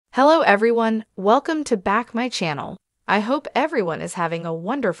Hello everyone, welcome to back my channel. I hope everyone is having a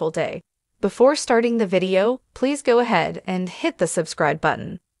wonderful day. Before starting the video, please go ahead and hit the subscribe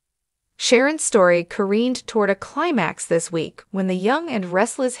button. Sharon's story careened toward a climax this week when the young and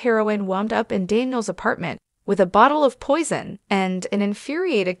restless heroine wound up in Daniel's apartment with a bottle of poison and an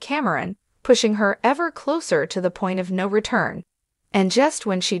infuriated Cameron pushing her ever closer to the point of no return. And just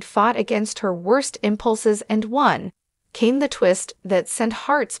when she'd fought against her worst impulses and won, came the twist that sent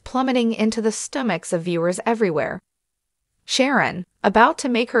hearts plummeting into the stomachs of viewers everywhere. Sharon, about to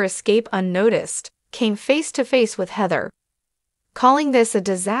make her escape unnoticed, came face to face with Heather. Calling this a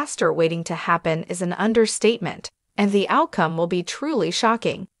disaster waiting to happen is an understatement, and the outcome will be truly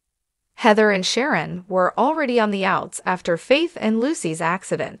shocking. Heather and Sharon were already on the outs after Faith and Lucy's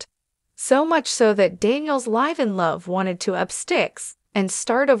accident. So much so that Daniel's live-in-love wanted to up sticks and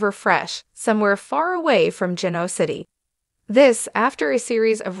start over fresh, somewhere far away from Genoa City. This after a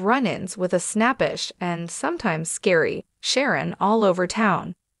series of run-ins with a snappish and sometimes scary Sharon all over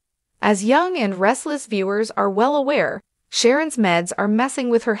town. As young and restless viewers are well aware, Sharon's meds are messing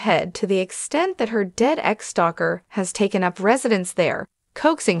with her head to the extent that her dead ex-stalker has taken up residence there,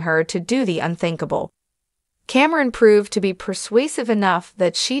 coaxing her to do the unthinkable. Cameron proved to be persuasive enough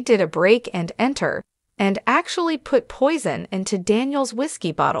that she did a break and enter and actually put poison into Daniel's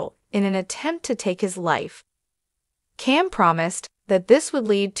whiskey bottle in an attempt to take his life. Cam promised that this would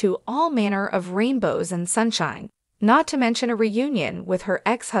lead to all manner of rainbows and sunshine, not to mention a reunion with her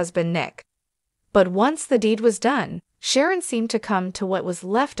ex-husband Nick. But once the deed was done, Sharon seemed to come to what was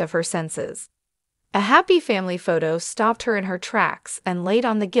left of her senses. A happy family photo stopped her in her tracks and laid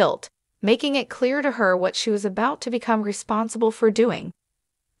on the guilt, making it clear to her what she was about to become responsible for doing.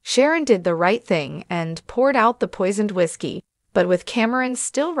 Sharon did the right thing and poured out the poisoned whiskey, but with Cameron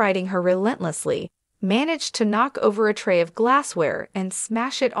still riding her relentlessly, managed to knock over a tray of glassware and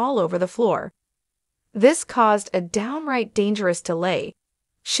smash it all over the floor. This caused a downright dangerous delay.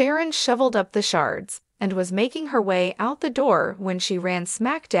 Sharon shoveled up the shards and was making her way out the door when she ran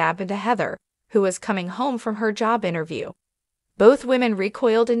smack dab into Heather, who was coming home from her job interview. Both women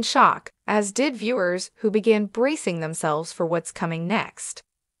recoiled in shock, as did viewers who began bracing themselves for what's coming next.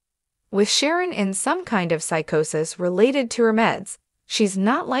 With Sharon in some kind of psychosis related to her meds, she's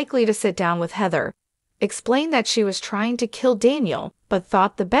not likely to sit down with Heather, explain that she was trying to kill Daniel but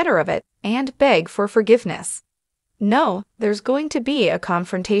thought the better of it, and beg for forgiveness. No, there's going to be a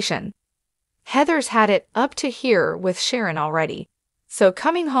confrontation. Heather's had it up to here with Sharon already, so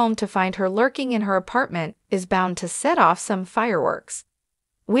coming home to find her lurking in her apartment is bound to set off some fireworks.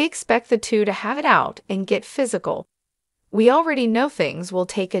 We expect the two to have it out and get physical. We already know things will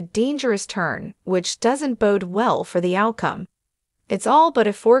take a dangerous turn, which doesn't bode well for the outcome. It's all but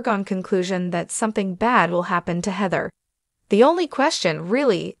a foregone conclusion that something bad will happen to Heather. The only question,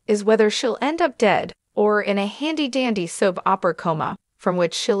 really, is whether she'll end up dead or in a handy-dandy soap opera coma, from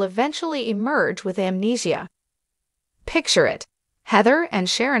which she'll eventually emerge with amnesia. Picture it. Heather and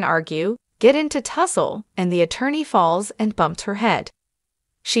Sharon argue, get into tussle, and the attorney falls and bumps her head.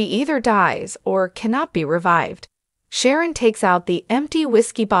 She either dies or cannot be revived. Sharon takes out the empty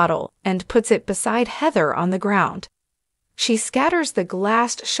whiskey bottle and puts it beside Heather on the ground. She scatters the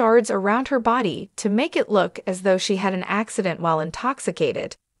glass shards around her body to make it look as though she had an accident while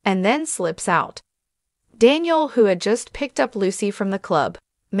intoxicated, and then slips out. Daniel, who had just picked up Lucy from the club,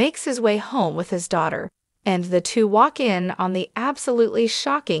 makes his way home with his daughter, and the two walk in on the absolutely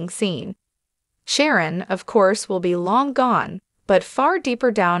shocking scene. Sharon, of course, will be long gone, but far deeper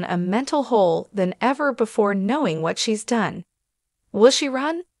down a mental hole than ever before knowing what she's done. Will she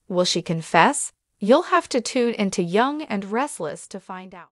run? Will she confess? You'll have to tune into Young and Restless to find out.